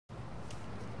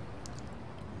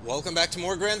Welcome back to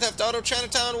more Grand Theft Auto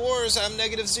Chinatown Wars. I'm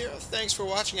Negative Zero. Thanks for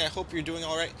watching. I hope you're doing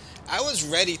alright. I was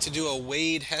ready to do a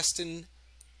Wade Heston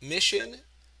mission,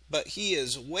 but he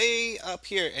is way up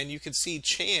here, and you can see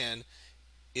Chan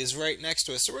is right next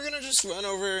to us. So we're going to just run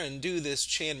over and do this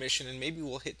Chan mission, and maybe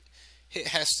we'll hit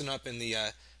Heston up in the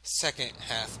second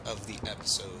half of the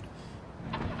episode.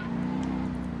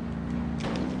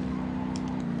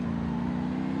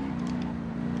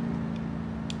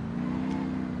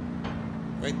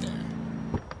 Right there.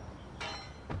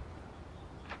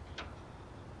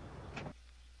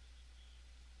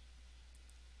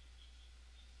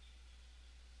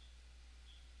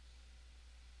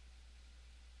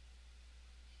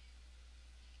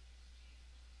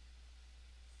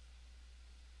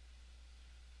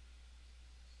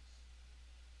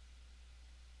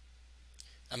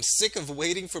 I'm sick of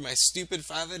waiting for my stupid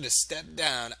father to step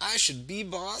down. I should be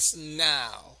boss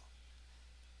now.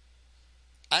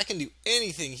 I can do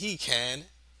anything he can,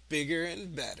 bigger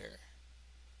and better.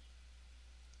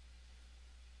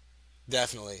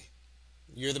 Definitely.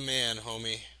 You're the man,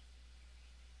 homie.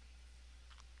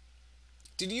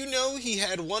 Did you know he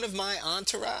had one of my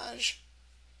entourage?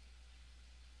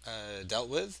 Dealt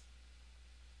with?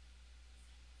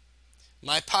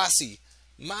 My posse.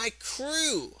 My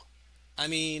crew. I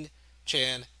mean,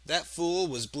 Chan, that fool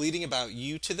was bleating about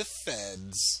you to the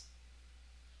feds.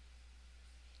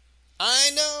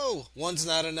 I know! One's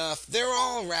not enough. They're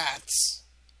all rats.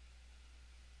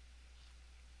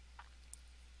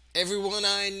 Everyone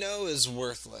I know is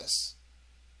worthless.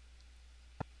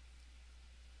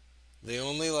 They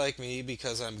only like me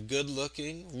because I'm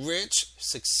good-looking, rich,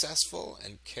 successful,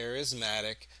 and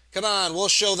charismatic. Come on, we'll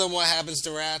show them what happens to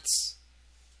rats.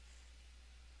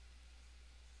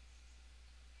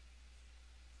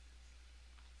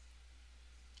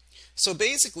 So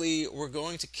basically, we're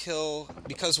going to kill,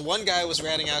 because one guy was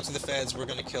ratting out to the feds, we're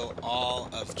going to kill all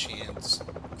of Chan's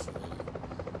crew.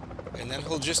 And then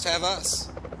he'll just have us.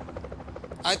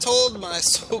 I told my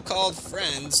so-called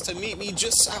friends to meet me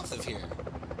just south of here.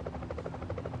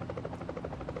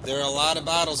 There are a lot of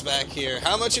bottles back here.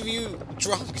 How much have you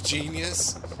drunk,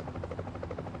 genius?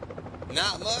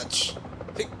 Not much.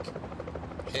 Hick.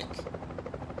 Hick.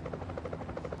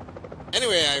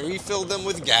 Anyway, I refilled them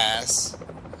with gas.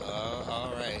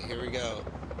 Alright, here we go.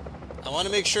 I want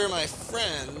to make sure my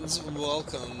friend's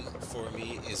welcome for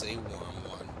me is a warm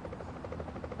one.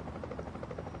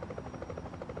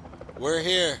 We're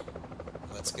here.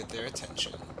 Let's get their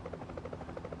attention.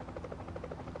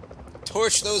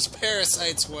 Torch those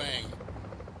parasites, Wang.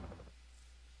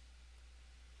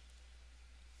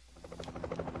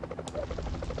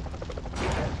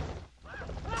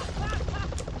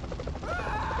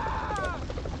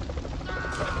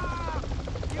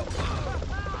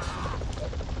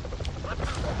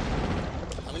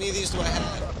 How many of these do I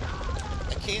have?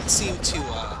 I can't seem to,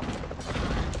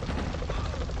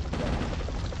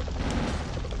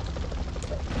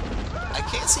 I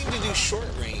can't seem to do short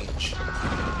range.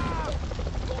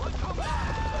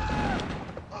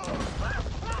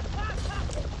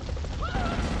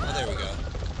 Oh, there we go.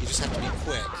 You just have to be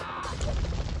quick.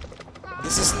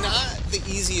 This is not the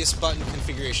easiest button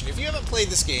configuration. If you haven't played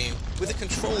this game, with a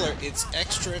controller, it's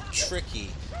extra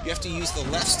tricky. You have to use the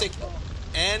left stick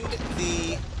and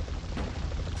the...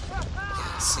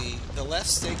 see, the left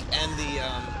stick and the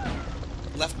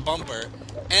left bumper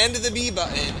and the B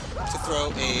button to throw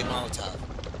a Molotov.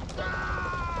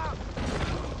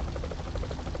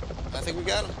 I think we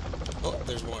got him. Oh,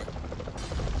 there's more.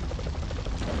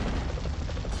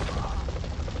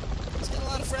 He's got a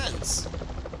lot of friends.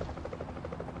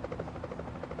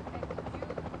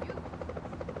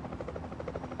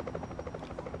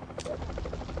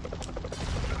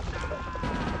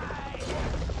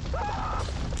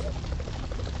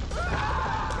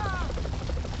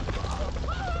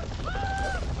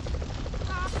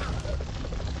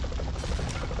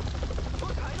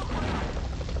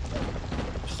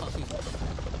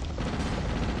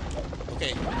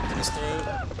 Okay, just throw...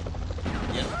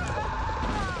 Yep.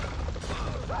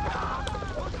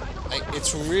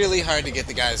 It's really hard to get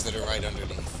the guys that are right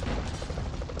underneath.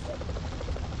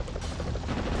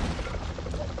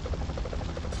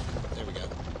 There we go.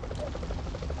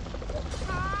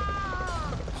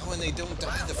 Oh, and they don't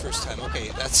die the first time. Okay,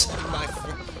 that's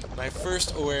my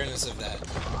first awareness of that.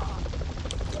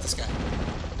 Get this guy.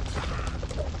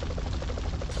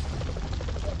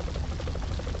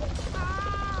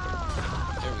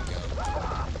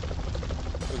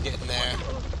 Getting there.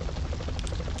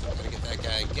 Gotta get that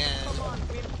guy again.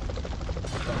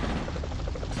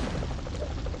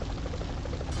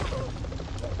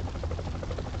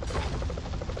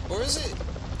 Or is it?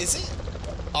 Is it?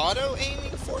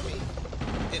 auto-aiming for me?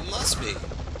 It must be.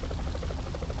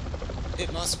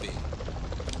 It must be.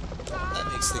 That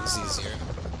makes things easier.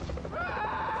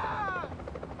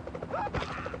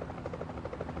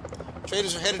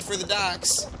 Traders are headed for the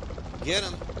docks. Get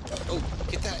them. Oh,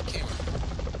 get that camera.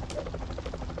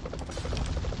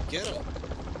 Get them.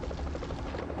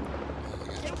 Oh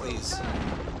my gosh, please.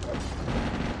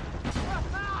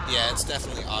 Yeah, it's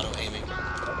definitely auto-aiming.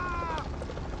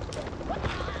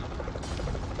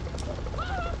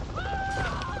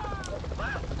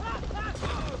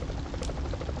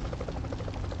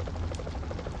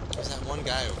 There's that one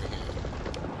guy over here.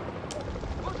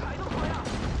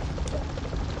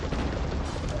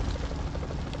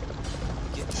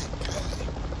 Get that guy.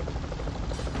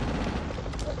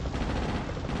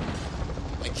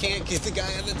 I can't get the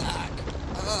guy on the dock.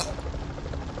 Ugh.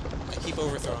 I keep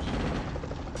overthrowing him.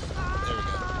 There we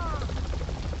go.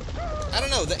 I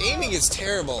don't know, the aiming is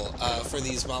terrible for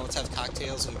these Molotov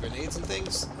cocktails and grenades and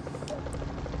things.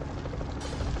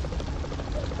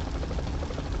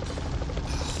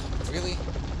 Really?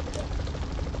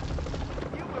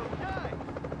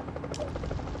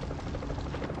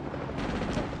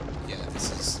 Yeah,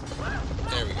 this is...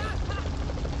 There we go.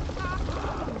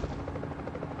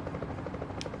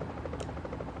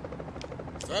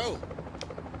 Throw!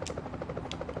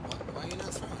 Why are you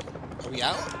not throwing? Are we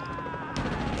out?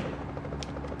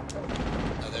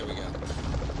 Oh, there we go.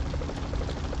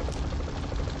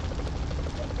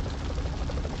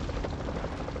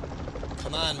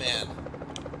 Come on, man.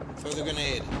 Throw the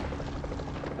grenade.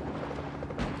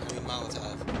 I mean,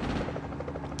 Molotov.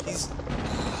 He's...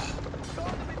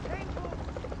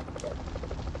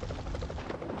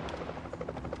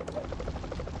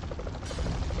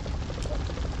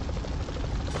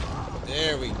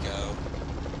 There we go.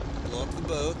 Blow up the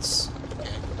boats. Okay,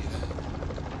 I can do that.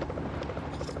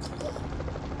 Oh, come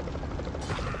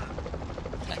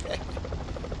on.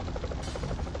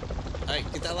 Alright,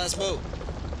 get that last boat.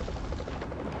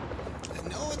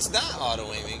 No, it's not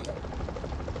auto-aiming.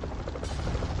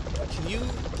 Can you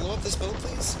blow up this boat,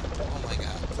 please? Oh my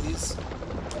god, please.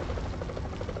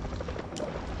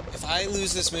 If I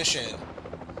lose this mission...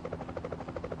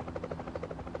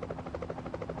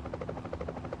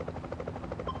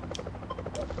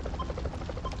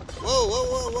 Whoa, whoa,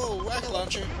 whoa, whoa, rocket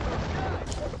launcher.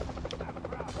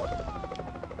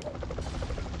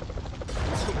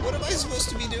 What am I supposed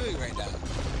to be doing right now?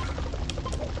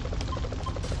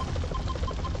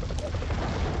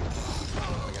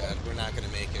 Oh my god, we're not gonna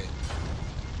make it.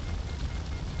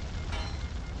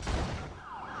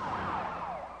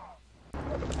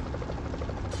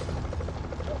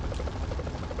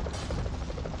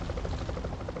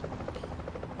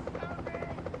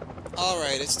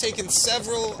 Alright, it's taken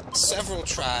several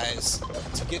tries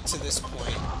to get to this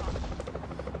point.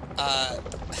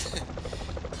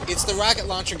 It's the rocket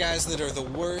launcher guys that are the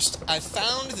worst. I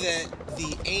found that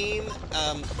the aim,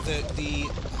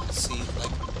 let's see,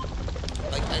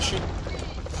 like I should,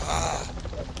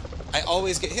 I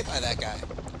always get hit by that guy.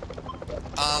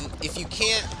 If you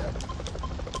can't,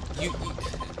 oh my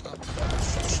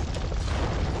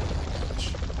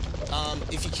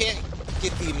gosh. If you can't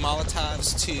get the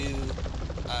Molotovs to,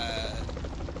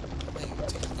 wait,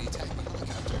 take out the attacking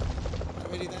helicopter. How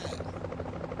do I do that?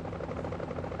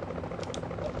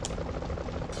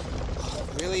 Oh,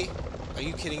 really? Are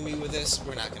you kidding me with this?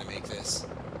 We're not gonna make this.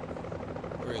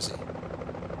 Where is he?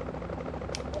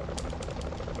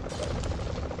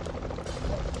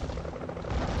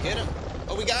 Get him!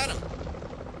 Oh, we got him!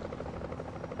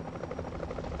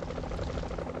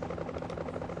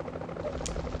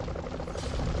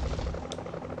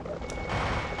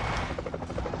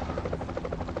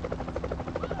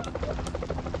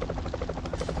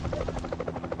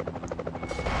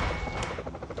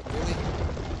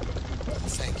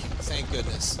 Thank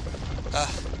goodness.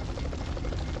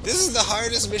 This is the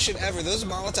hardest mission ever. Those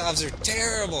Molotovs are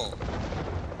terrible.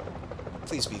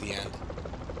 Please be the end.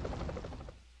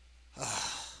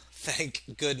 Thank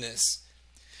goodness.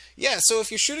 Yeah, so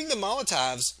if you're shooting the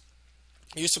Molotovs,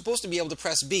 you're supposed to be able to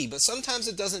press B, but sometimes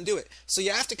it doesn't do it. So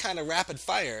you have to kind of rapid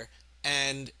fire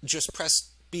and just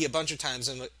press B a bunch of times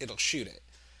and it'll shoot it.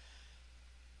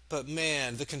 But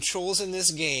man, the controls in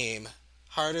this game...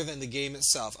 harder than the game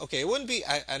itself. Okay, it wouldn't be...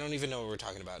 I don't even know what we're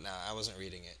talking about now. I wasn't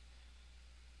reading it.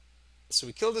 So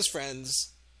we killed his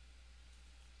friends.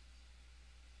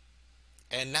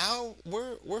 And now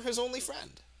we're his only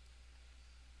friend.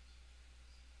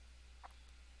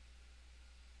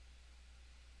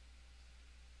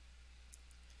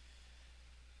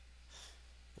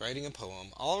 Writing a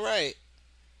poem. Alright.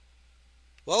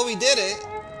 Well, we did it.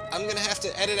 I'm going to have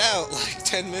to edit out like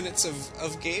 10 minutes of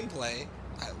gameplay.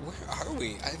 Where are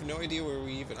we? I have no idea where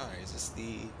we even are. Is this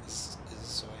the... Is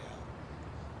this the way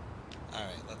out?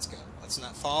 Alright, let's go. Let's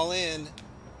not fall in.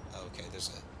 Okay, there's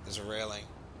a railing.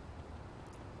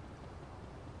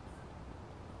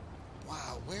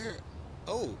 Wow, where...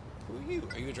 Oh, who are you?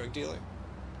 Are you a drug dealer?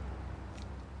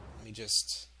 Let me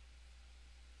just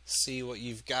see what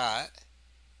you've got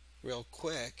real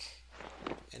quick.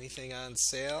 Anything on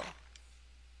sale?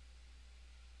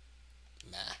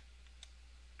 Nah.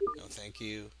 No, thank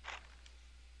you.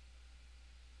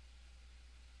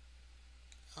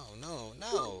 Oh, no,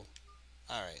 no.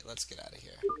 Alright, let's get out of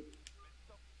here.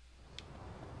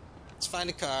 Let's find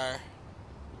a car.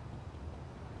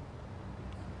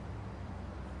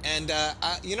 And,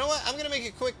 you know what? I'm going to make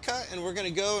a quick cut, and we're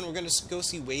going to go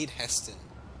see Wade Heston.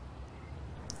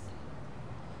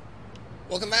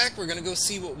 Welcome back. We're going to go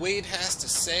see what Wade has to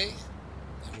say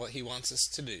and what he wants us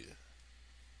to do.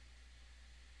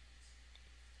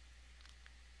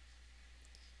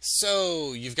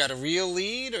 So, you've got a real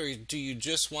lead, or do you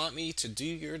just want me to do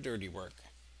your dirty work?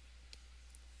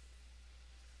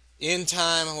 In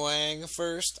time, Huang.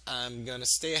 First, I'm going to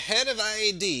stay ahead of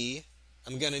IAD.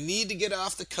 I'm going to need to get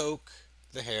off the coke,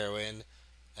 the heroin,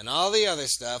 and all the other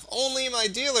stuff. Only my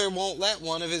dealer won't let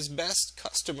one of his best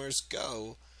customers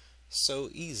go so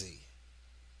easy.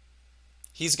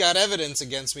 He's got evidence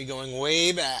against me going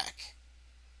way back.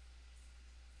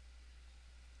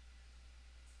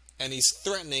 And he's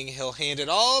threatening he'll hand it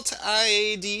all to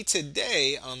IAD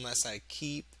today unless I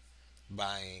keep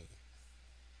buying.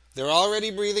 They're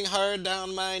already breathing hard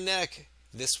down my neck.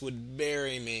 This would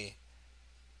bury me.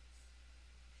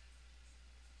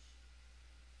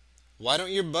 Why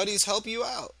don't your buddies help you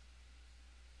out?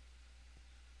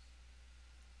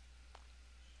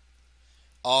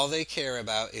 All they care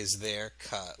about is their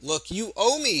cut. Look, you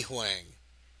owe me, Huang.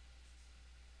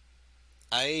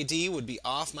 IAD would be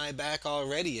off my back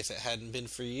already if it hadn't been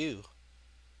for you.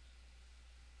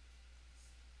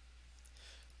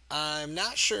 I'm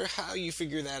not sure how you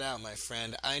figure that out, my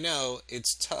friend. I know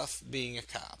it's tough being a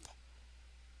cop.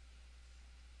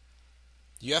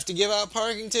 You have to give out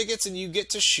parking tickets and you get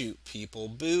to shoot people.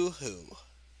 Boo-hoo.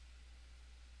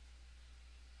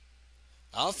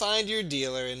 I'll find your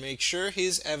dealer and make sure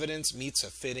his evidence meets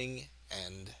a fitting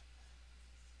end.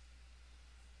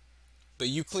 But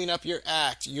you clean up your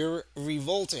act. You're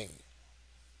revolting.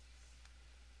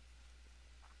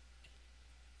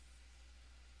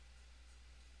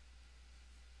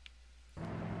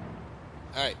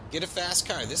 Alright, get a fast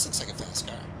car. This looks like a fast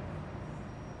car.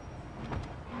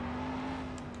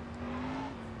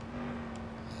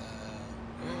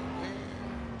 Where?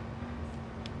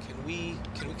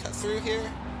 Can we cut through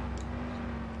here?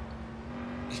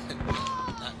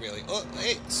 Not really. Oh,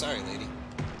 hey, sorry, lady.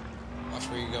 Watch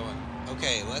where you're going.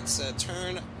 Okay, let's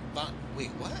turn... Wait,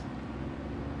 what?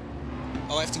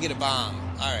 Oh, I have to get a bomb.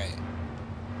 Alright.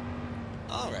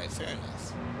 Alright, fair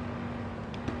enough.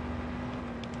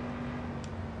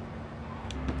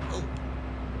 Oh.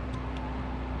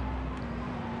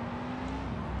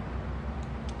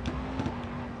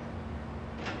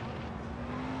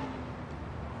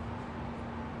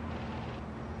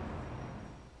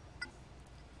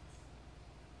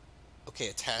 Okay,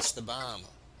 attach the bomb.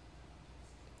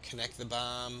 Connect the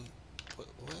bomb.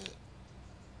 What?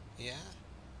 Yeah?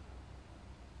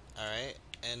 Alright,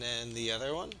 and then the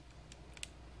other one?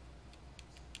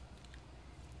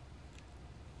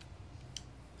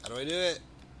 How do I do it?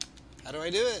 How do I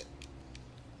do it?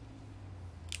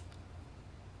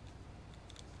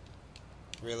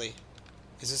 Really?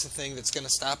 Is this a thing that's gonna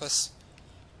stop us?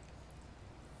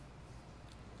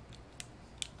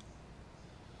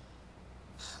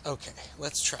 Okay,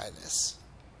 let's try this.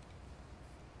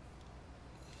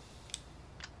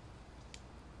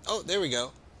 Oh, there we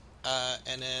go.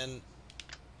 And then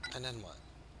what?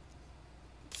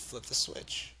 Flip the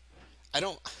switch. I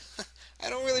don't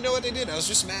really know what I did. I was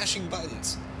just mashing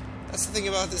buttons. That's the thing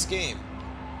about this game.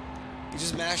 You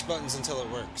just mash buttons until it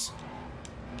works.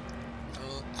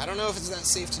 I don't know if it's that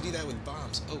safe to do that with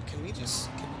bombs. Oh, can we cut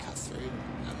through?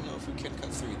 I don't know if we can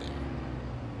cut through there.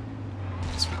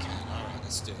 Yes, we can. Alright,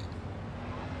 let's do it.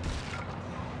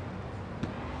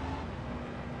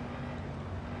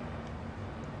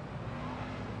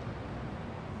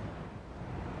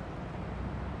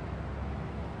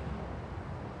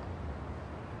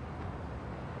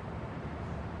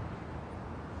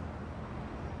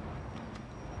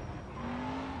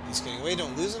 He's getting away,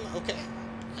 don't lose him? Okay,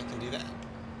 I can do that.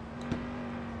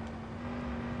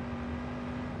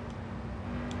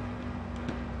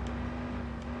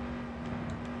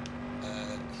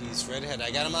 He's right ahead.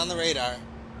 I got him on the radar.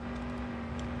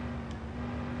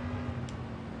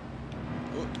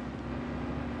 Oh.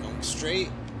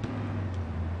 straight.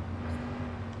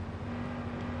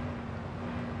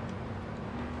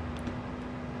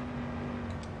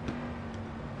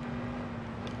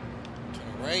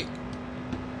 Turning right.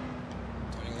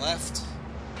 Turning left.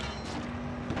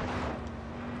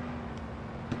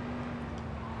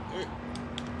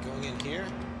 Going in here.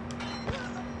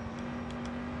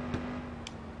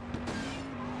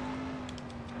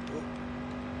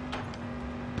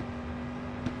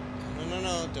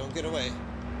 No, don't get away.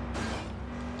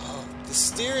 Oh, the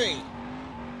steering!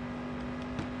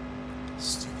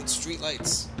 Stupid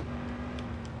streetlights.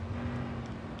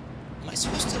 Am I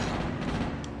supposed to...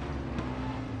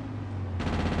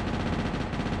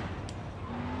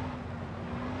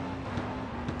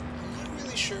 I'm not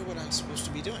really sure what I'm supposed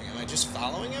to be doing. Am I just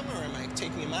following him, or am I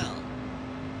taking him out?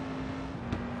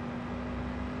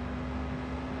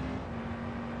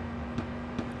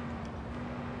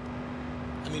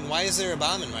 I mean, why is there a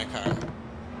bomb in my car?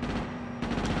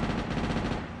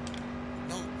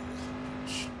 No.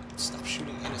 Stop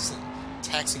shooting innocent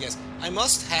taxi guys. I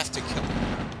must have to kill him.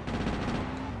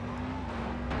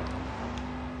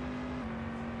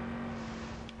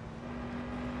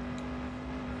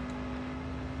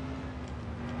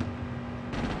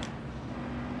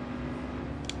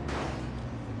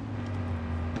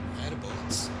 Am I out of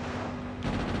bullets?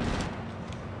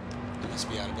 I must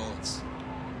be out of bullets.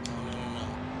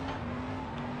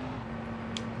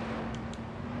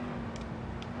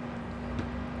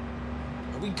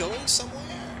 Are we going somewhere?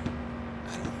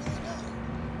 I don't really know.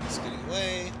 He's getting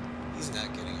away. He's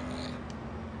not getting away.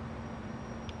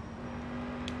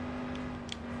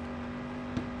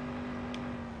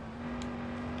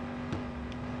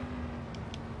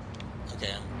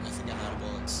 Okay, I think I'm out of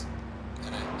bullets.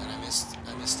 And I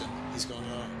missed him. He's going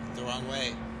the wrong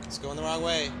way. He's going the wrong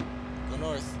way. Go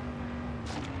north.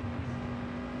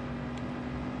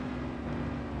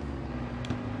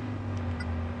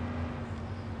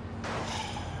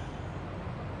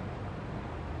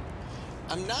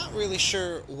 I'm not really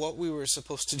sure what we were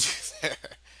supposed to do there.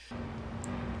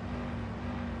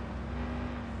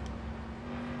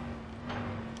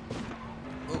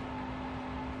 Oh.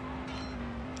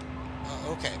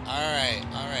 Oh, okay. Alright.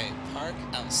 Park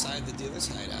outside the dealer's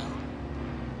hideout.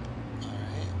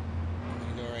 Alright. I'm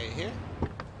gonna go right here.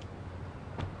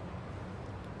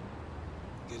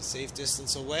 Get a safe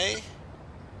distance away.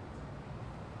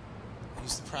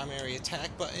 Use the primary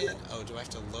attack button. Oh, do I have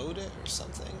to load it or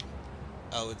something?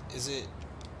 Oh, is it...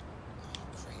 Oh,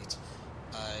 great.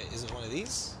 Is it one of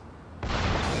these?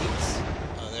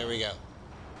 Oh, there we go.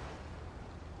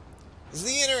 This is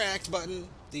the interact button,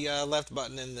 the left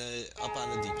button, and the up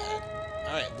on the D-pad.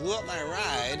 Alright, blew up my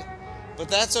ride, but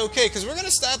that's okay, because we're going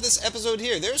to stop this episode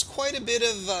here. There's quite a bit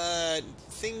of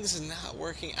things not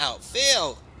working out.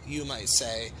 Fail, you might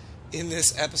say, in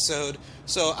this episode.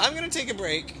 So I'm going to take a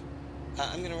break.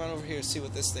 I'm going to run over here and see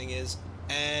what this thing is,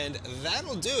 and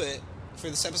that'll do it for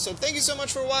this episode. Thank you so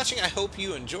much for watching. I hope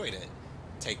you enjoyed it.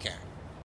 Take care.